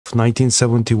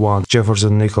1971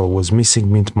 Jefferson nickel was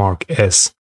missing mint mark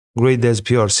S, graded as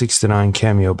PR69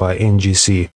 cameo by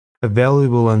NGC, a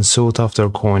valuable and sought-after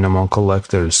coin among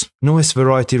collectors. No S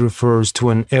variety refers to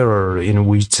an error in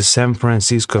which the San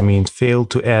Francisco Mint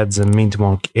failed to add the mint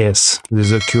mark S.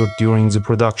 This occurred during the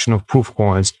production of proof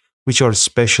coins, which are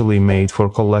specially made for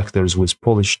collectors with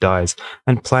polished dies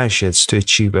and planchets to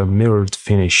achieve a mirrored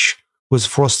finish with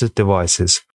frosted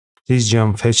devices. This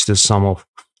gem fetched a sum of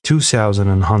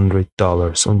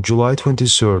 $2,100 on July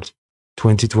 23,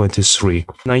 2023.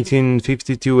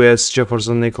 1952 S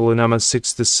Jefferson nickel in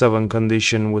MS67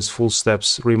 condition with full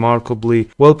steps. Remarkably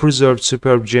well-preserved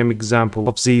superb gem example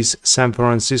of this San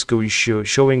Francisco issue,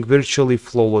 showing virtually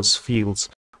flawless fields,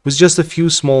 with just a few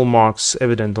small marks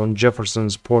evident on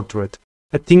Jefferson's portrait.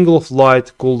 A tingle of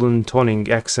light golden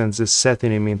toning accents the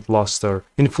satiny mint luster.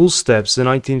 In full steps, the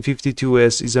 1952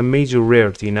 S is a major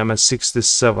rarity in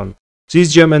MS67.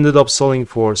 This gem ended up selling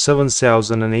for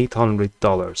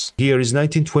 $7,800. Here is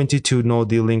 1922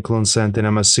 no-D Lincoln cent in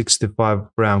MS65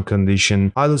 brown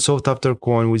condition, highly sought-after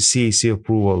coin with CAC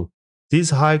approval. This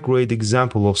high-grade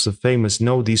example of the famous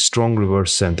no-D strong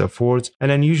reverse cent affords an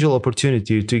unusual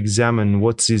opportunity to examine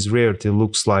what this rarity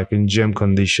looks like in gem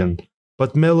condition,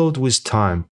 but mellowed with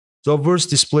time. The obverse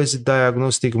displays a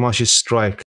diagnostic mushy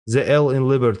strike, the L in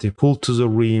Liberty pulled to the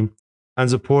rim, and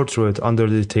the portrait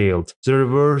under-detailed. The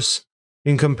reverse,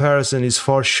 in comparison, is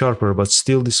far sharper but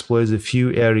still displays a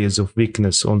few areas of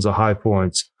weakness on the high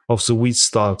points of the wheat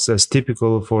stalks as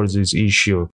typical for this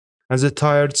issue, and the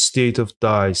tired state of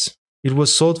dies. It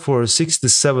was sold for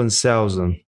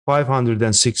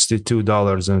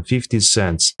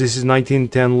 $67,562.50. This is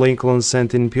 1910 Lincoln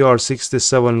cent in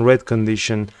PR67 red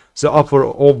condition. The upper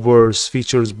obverse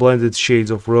features blended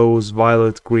shades of rose,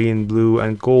 violet, green, blue,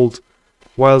 and gold,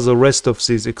 while the rest of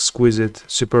this exquisite,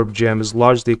 superb gem is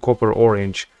largely copper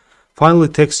orange. Finely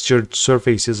textured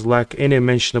surfaces lack any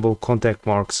mentionable contact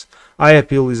marks. Eye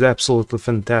appeal is absolutely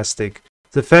fantastic.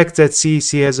 The fact that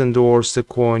CAC has endorsed the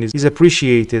coin is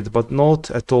appreciated but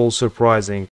not at all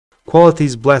surprising. Quality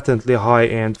is blatantly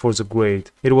high-end for the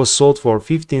grade. It was sold for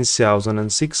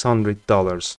 $15,600.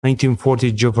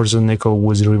 1940 Jefferson nickel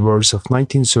with reverse of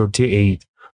 1938.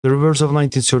 The reverse of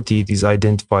 1938 is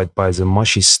identified by the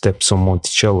mushy steps on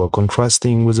Monticello,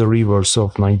 contrasting with the reverse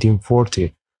of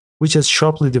 1940, which has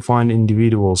sharply defined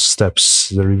individual steps.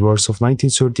 The reverse of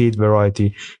 1938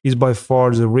 variety is by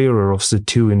far the rarer of the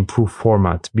two in proof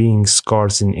format, being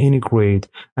scarce in any grade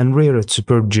and rare at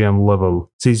superb gem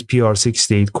level. This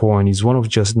PR68 coin is one of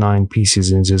just 9 pieces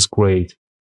in this grade,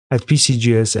 at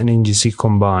PCGS and NGC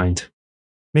combined,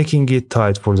 making it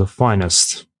tied for the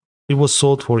finest. It was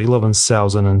sold for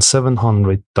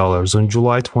 $11,700 on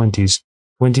July 20,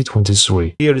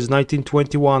 2023. Here is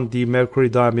 1921 the Mercury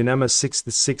Dime in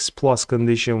MS66 plus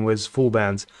condition with full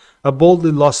bands, a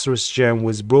boldly lustrous gem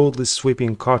with broadly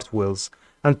sweeping cartwheels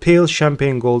and pale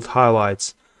champagne gold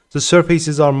highlights. The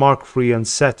surfaces are mark-free and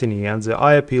satiny, and the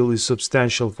eye appeal is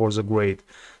substantial for the grade.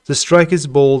 The strike is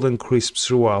bold and crisp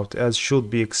throughout, as should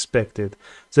be expected.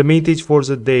 The mintage for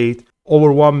the date,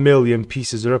 over 1 million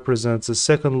pieces, represents the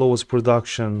second lowest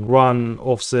production run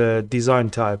of the design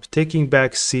type, taking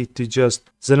back seat to just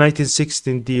the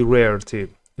 1916D rarity.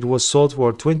 It was sold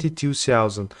for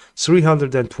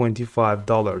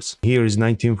 $22,325. Here is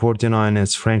 1949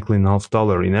 S Franklin $half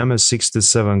in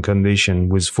MS67 condition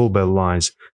with full bell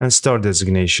lines and star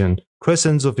designation,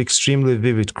 crescents of extremely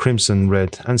vivid crimson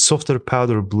red and softer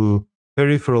powder blue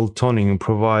peripheral toning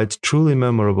provide truly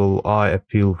memorable eye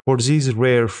appeal for this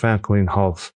rare Franklin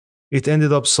half. It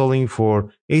ended up selling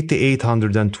for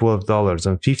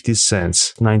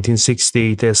 $8,812.50.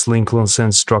 1968 S Lincoln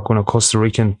cent struck on a Costa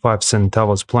Rican 5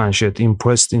 centavos planchet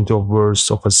impressed into a verse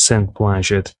of a cent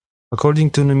planchet.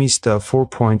 According to Numista,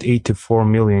 4.84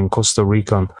 million Costa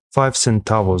Rican 5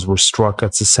 centavos were struck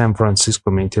at the San Francisco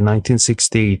Mint in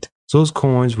 1968. Those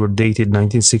coins were dated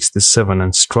 1967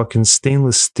 and struck in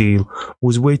stainless steel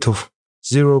with weight of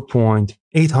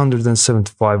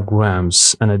 0.875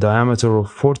 grams and a diameter of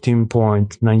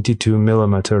 14.92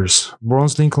 millimeters.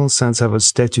 Bronze Lincoln cents have a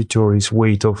statutory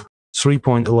weight of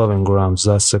 3.11 grams,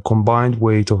 thus a combined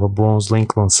weight of a bronze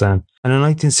Lincoln cent and a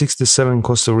 1967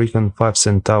 Costa Rican 5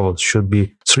 centavos should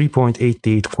be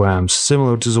 3.88 grams,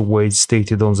 similar to the weight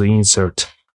stated on the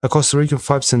insert. A Costa Rican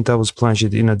 5 centavos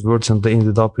planchet inadvertently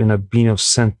ended up in a bin of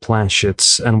cent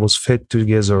planchets and was fed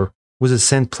together with a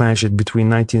cent planchet between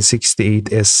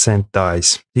 1968 S cent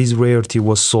dies. This rarity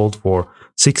was sold for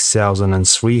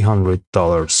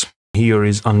 $6,300. Here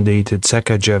is undated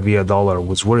Sacagawea dollar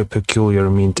with very peculiar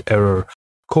mint error.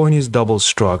 Coin is double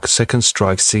struck, second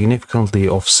strike significantly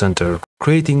off center,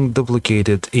 creating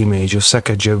duplicated image of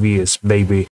Sacagawea's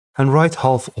baby and right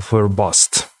half of her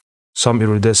bust. Some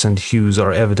iridescent hues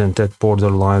are evident at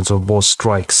borderlines of both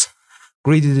strikes.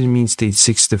 Graded in mint state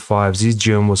 65, this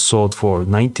gem was sold for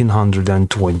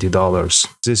 $1,920.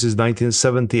 This is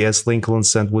 1970 S Lincoln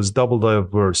cent with double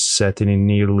diverse satin in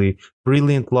nearly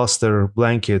brilliant luster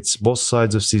blankets both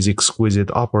sides of this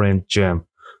exquisite upper end gem.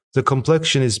 The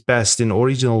complexion is best in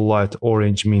original light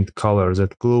orange mint color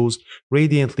that glows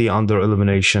radiantly under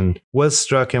illumination, well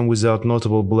struck and without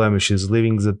notable blemishes,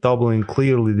 leaving the doubling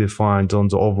clearly defined on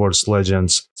the obverse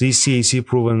legends. This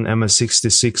CAC-proven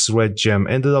MS66 red gem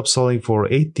ended up selling for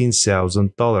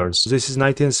 $18,000. This is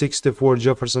 1964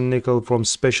 Jefferson nickel from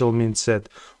special mint set.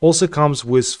 Also comes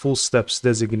with full steps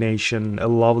designation, a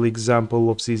lovely example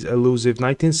of this elusive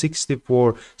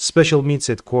 1964 special mint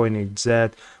set coinage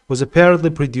that was apparently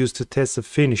produced to test the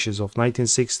finishes of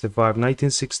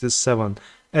 1965-1967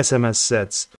 SMS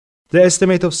sets. The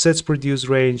estimate of sets produced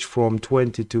range from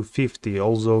 20 to 50,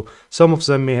 although some of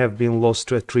them may have been lost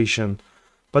to attrition,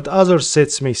 but other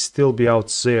sets may still be out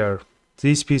there.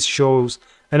 This piece shows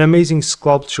an amazing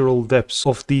sculptural depth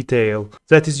of detail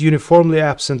that is uniformly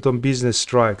absent on business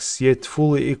strikes, yet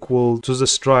fully equal to the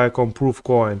strike on proof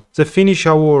coin. The finish,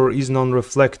 however, is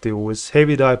non-reflective, with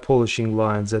heavy dye polishing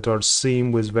lines that are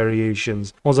seen with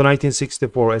variations on the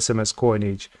 1964 SMS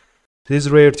coinage. This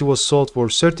rarity was sold for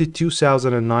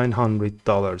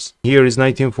 $32,900. Here is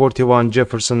 1941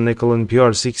 Jefferson nickel in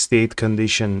PR68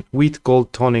 condition, with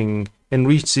gold toning,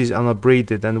 enriched this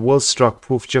unabraded and well-struck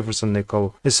proof Jefferson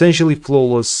nickel, essentially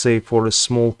flawless save for a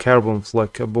small carbon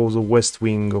fleck above the west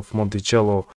wing of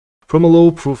Monticello. From a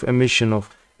low-proof emission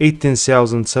of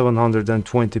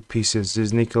 18,720 pieces,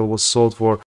 this nickel was sold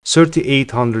for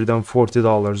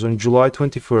 $3,840 on July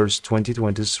 21,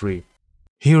 2023.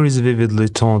 Here is vividly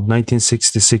toned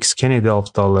 1966 Canada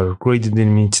Delft dollar, graded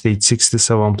in mint state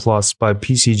 67 plus by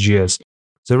PCGS.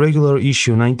 The regular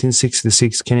issue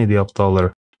 1966 Canada Delft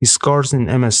dollar is scarce in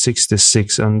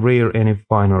MS66 and rare any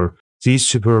finer. This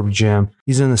superb gem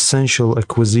is an essential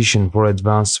acquisition for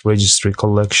advanced registry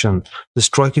collection. The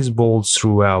strike is bold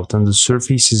throughout and the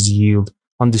surfaces yield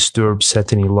undisturbed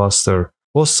satiny luster.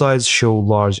 Both sides show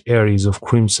large areas of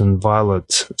crimson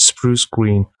violet, spruce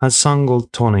green, and sun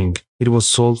gold toning. It was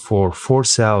sold for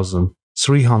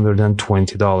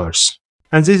 $4,320.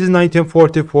 And this is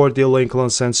 1944 D. Lincoln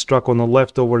cent struck on a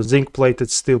leftover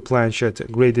zinc-plated steel planchet,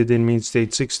 graded in mint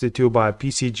state 62 by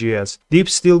PCGS. Deep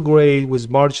steel gray with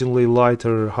marginally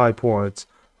lighter high points.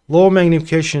 Low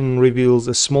magnification reveals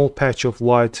a small patch of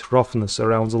light roughness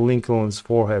around the Lincoln's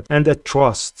forehead, and at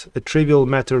trust, a trivial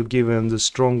matter given the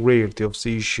strong rarity of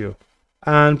the issue,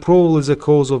 and probably the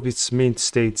cause of its mint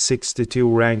state 62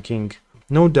 ranking.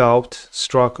 No doubt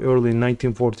struck early in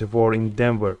 1944 in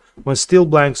Denver, when steel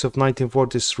blanks of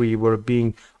 1943 were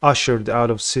being ushered out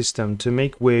of system to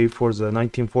make way for the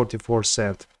 1944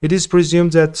 cent. It is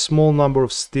presumed that small number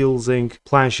of steel zinc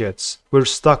planchets were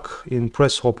stuck in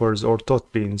press hoppers or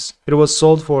tot bins. It was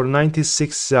sold for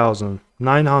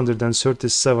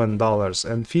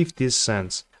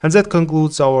 $96,937.50. And that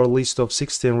concludes our list of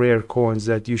 16 rare coins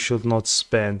that you should not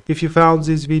spend. If you found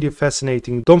this video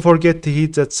fascinating, don't forget to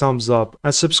hit that thumbs up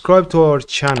and subscribe to our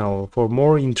channel for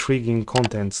more intriguing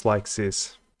contents like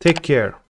this. Take care.